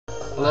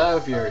Hello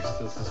viewers,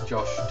 this is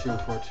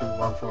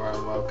Josh24214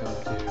 and welcome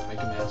to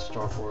Megaman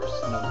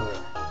Starforce number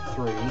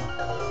 3.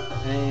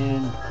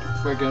 And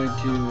we're going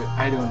to,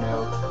 I don't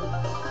know,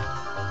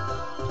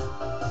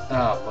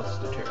 what's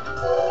the term?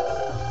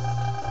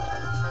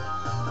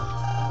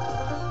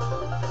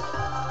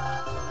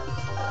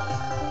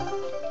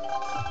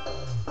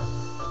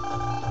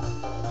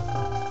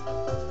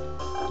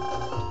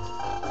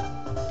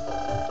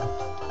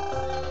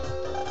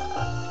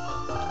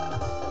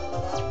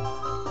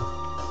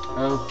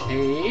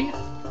 Okay,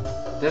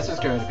 this is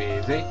going to be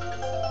easy.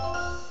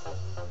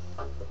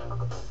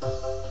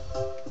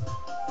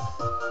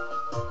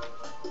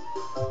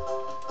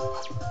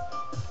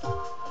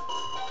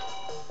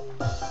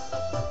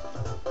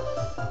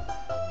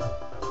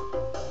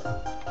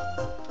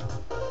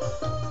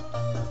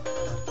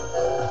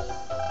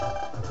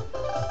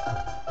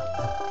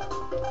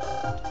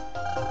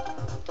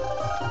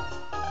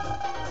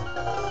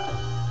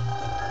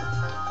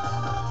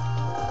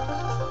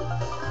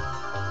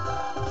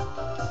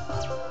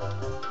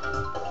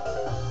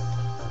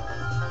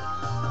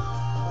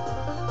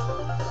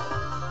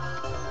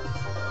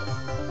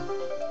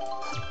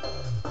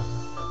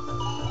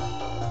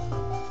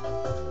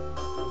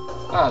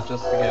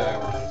 Just the guy I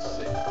wanted to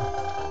see.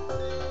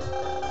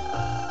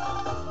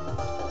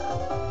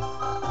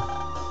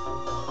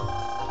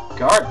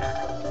 Gardener.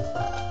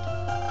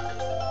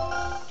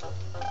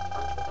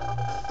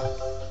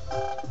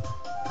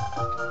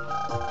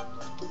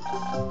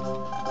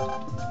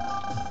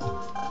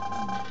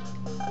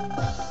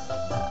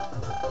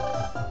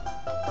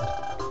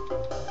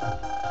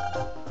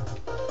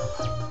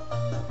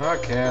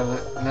 Okay,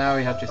 now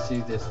we have to see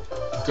this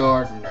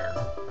gardener.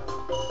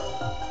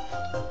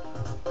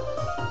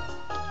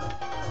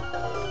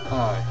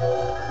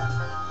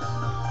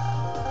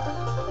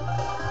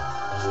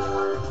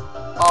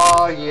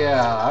 Oh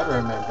yeah, I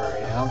remember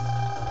him.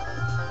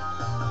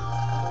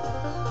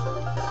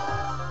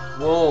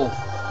 Wolf,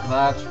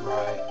 that's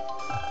right.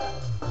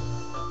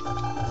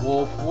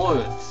 Wolf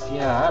Woods,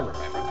 yeah, I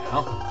remember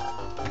now.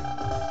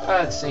 I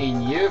haven't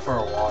seen you for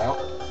a while.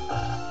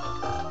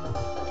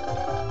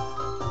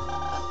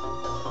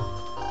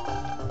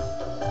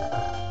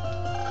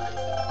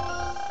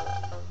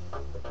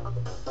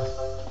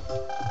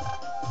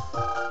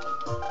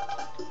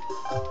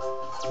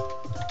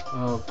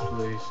 Oh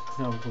please,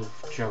 no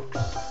wolf jokes.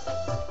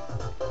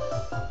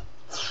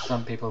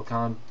 Some people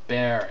can't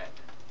bear it.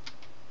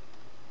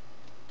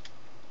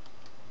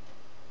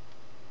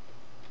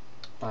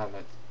 But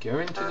let's go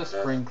into the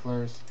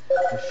sprinklers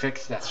and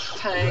fix that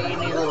tiny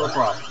little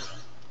problem.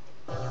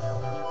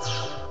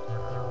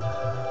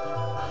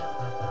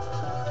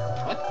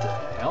 What the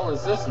hell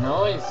is this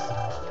noise?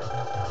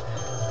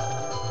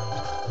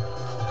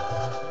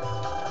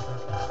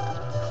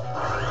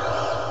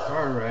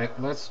 Alright,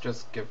 let's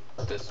just get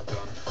this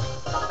done.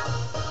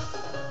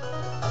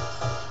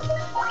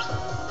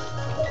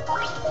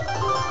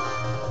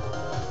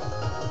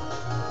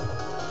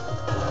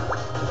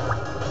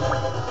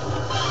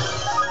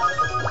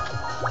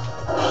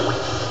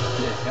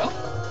 The hell?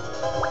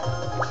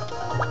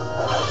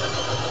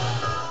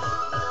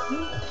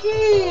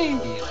 Yay!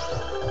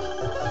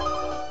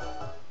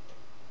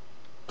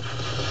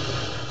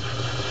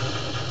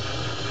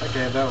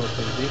 Okay, that was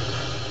easy.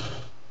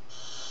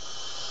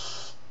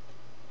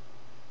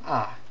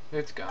 Ah,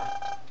 it's gone.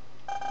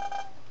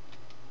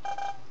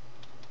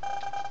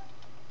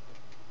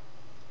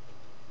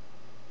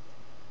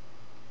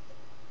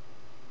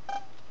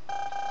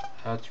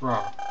 That's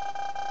wrong.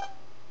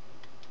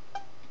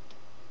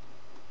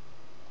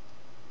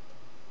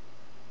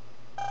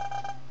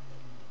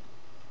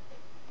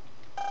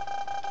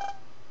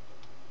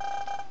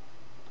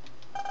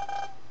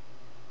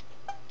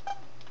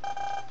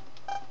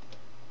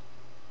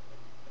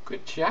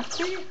 Could Jack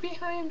be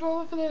behind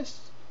all of this?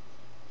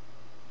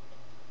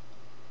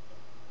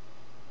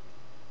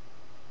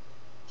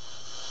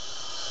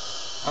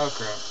 Oh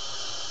crap.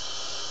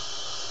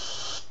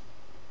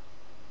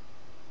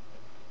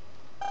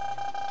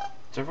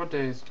 Several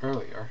days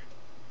earlier.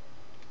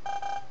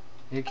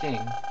 Hey King,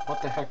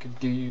 what the heck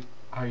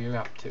are you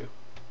up to?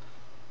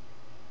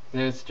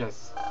 There's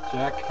just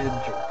Jack and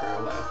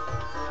Joker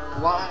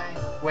left. Why,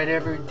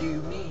 whatever do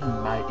you mean,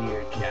 my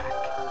dear Jack?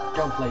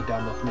 Don't play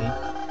dumb with me.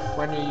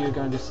 When are you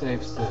going to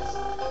save Sis?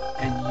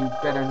 And you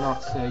better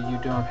not say you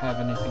don't have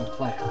anything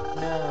planned.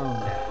 No.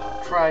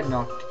 Try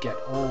not to get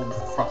all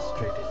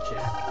frustrated,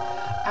 Jack.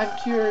 I'm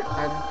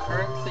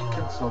currently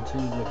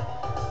consulting with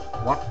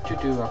what to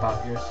do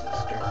about your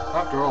sister.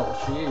 After all,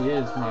 she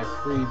is my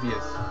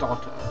previous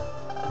daughter.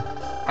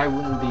 I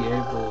wouldn't be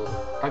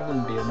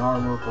an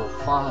honorable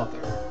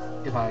father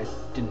if I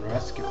didn't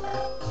rescue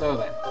her. So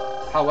then,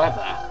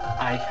 however,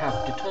 I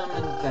have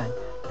determined that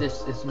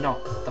this is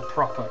not the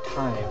proper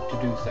time to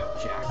do so,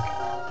 Jack.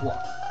 What?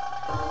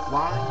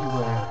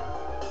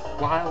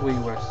 While we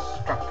were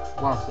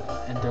struck Watson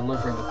and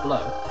delivering a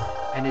blow,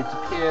 and it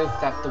appears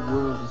that the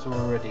world is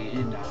already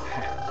in our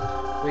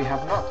hands. We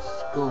have not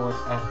scored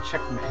a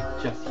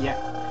checkmate just yet.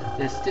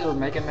 There's still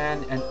Mega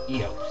Man and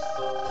Eos.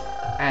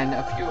 and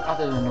a few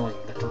other annoying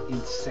little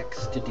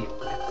insects to deal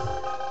with.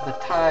 The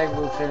tide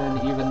will turn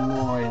even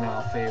more in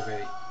our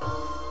favor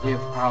if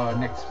our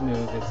next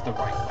move is the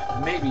right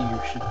one. Maybe you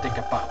should think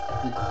about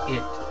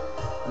it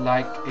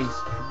like a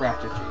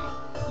strategy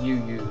you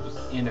use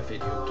in a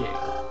video game.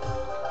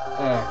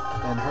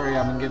 Then hurry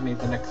up and give me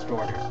the next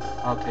orders.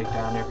 I'll take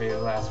down every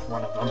last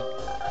one of them.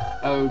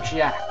 Oh,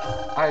 Jack,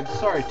 I'm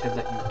sorry to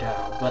let you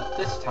down, but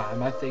this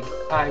time I think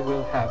I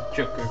will have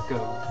Joker go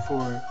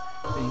for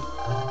me.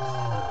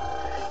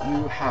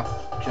 You have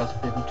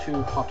just been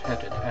too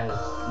hot-headed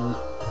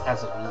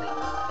as of late.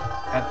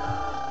 And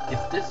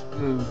if this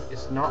move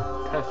is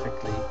not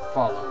perfectly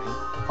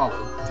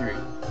followed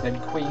through, then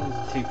Queen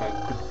Tifa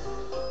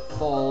could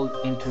fall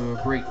into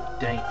a great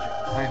danger.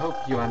 I hope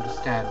you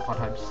understand what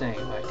I'm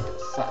saying, my dear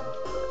son.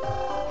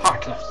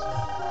 Heartless,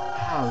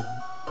 how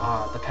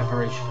are the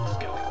preparations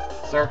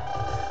going, sir?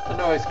 The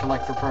noise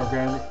collector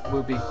program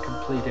will be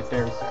completed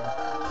very soon,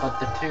 but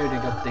the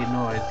tuning of the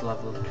noise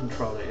level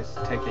controller is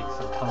taking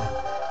some time.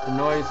 The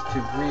noise to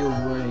real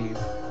wave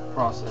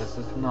process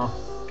is not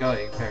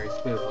going very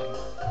smoothly.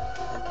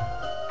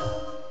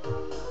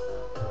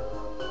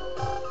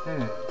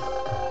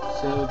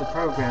 So the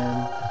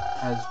program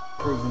has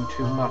proven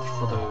too much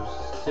for those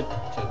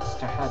simpletons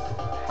to handle,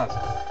 has it?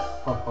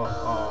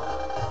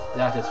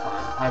 That is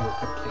fine. I will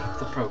complete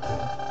the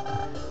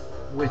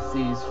program with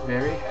these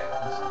very hands.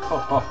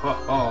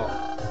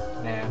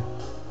 Man.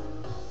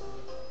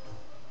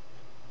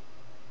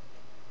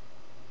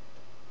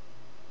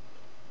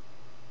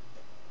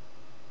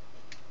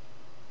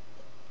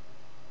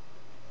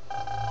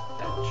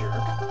 That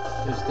jerk.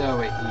 There's no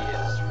way he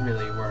is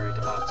really worried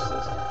about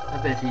this. I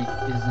bet he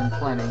isn't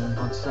planning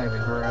on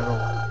saving her at all.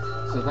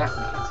 So that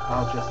means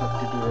I'll just have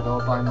to do it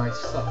all by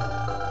myself.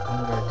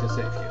 I'm going to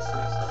save you,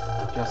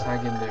 sis. Just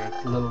hang in there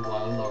a little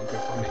while longer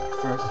for me.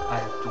 First, I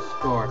have to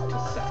score to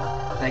settle.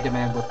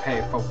 Megaman will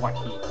pay for what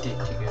he did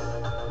to you.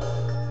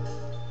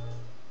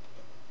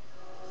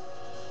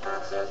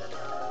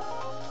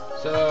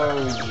 So,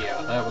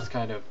 yeah, that was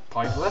kind of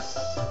pointless.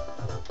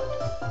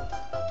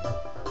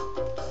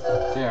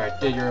 There,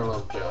 did your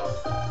little job.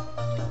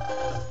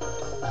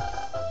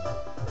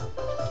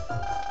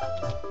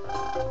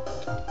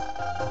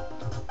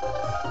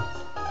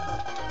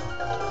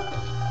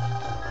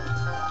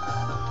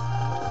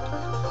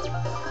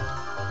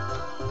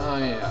 Oh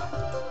yeah.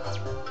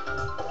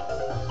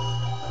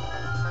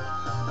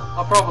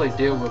 I'll probably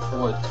deal with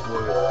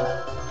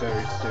Woodswood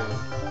very soon.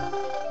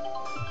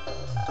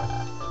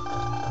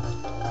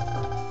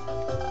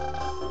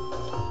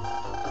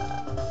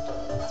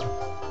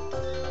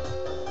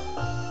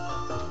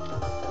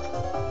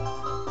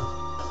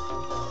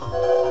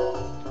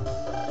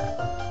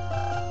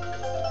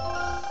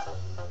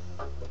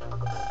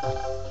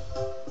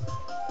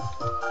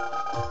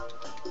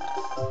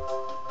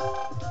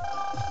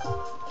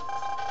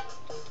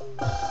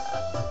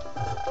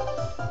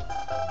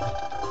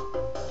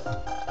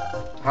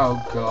 Oh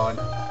god.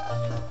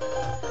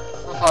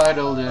 The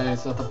final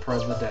days of the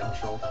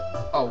presidential.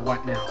 Oh,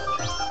 what now?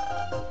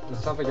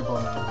 There's something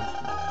about it.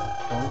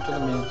 Going to the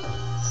meet.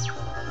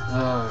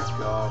 Oh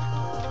god.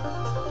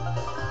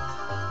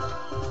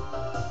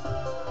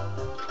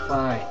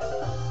 Fine.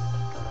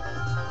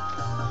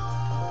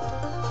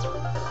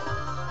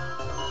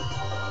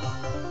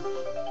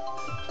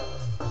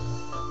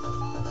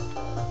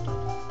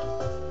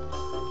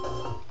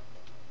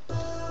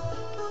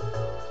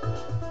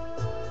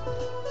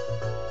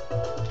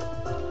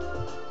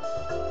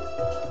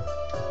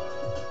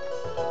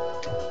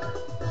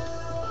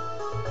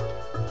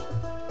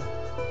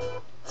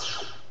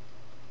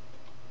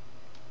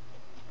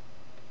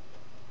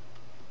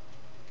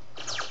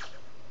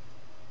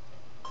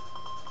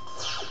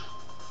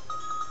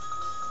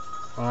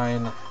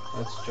 Fine,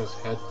 let's just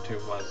head to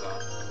Waza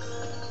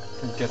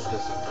and get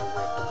this over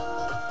with.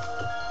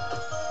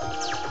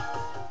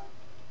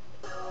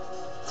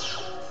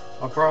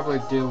 I'll probably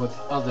deal with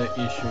other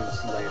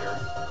issues later.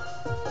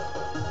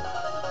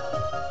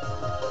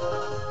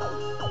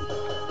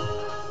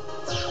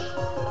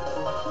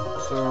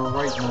 So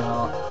right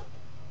now,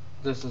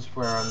 this is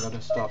where I'm going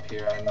to stop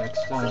here, and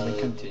next time we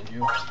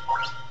continue.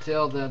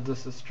 Till then,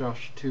 this is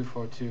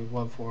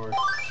Josh24214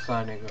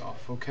 signing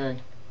off,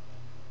 okay?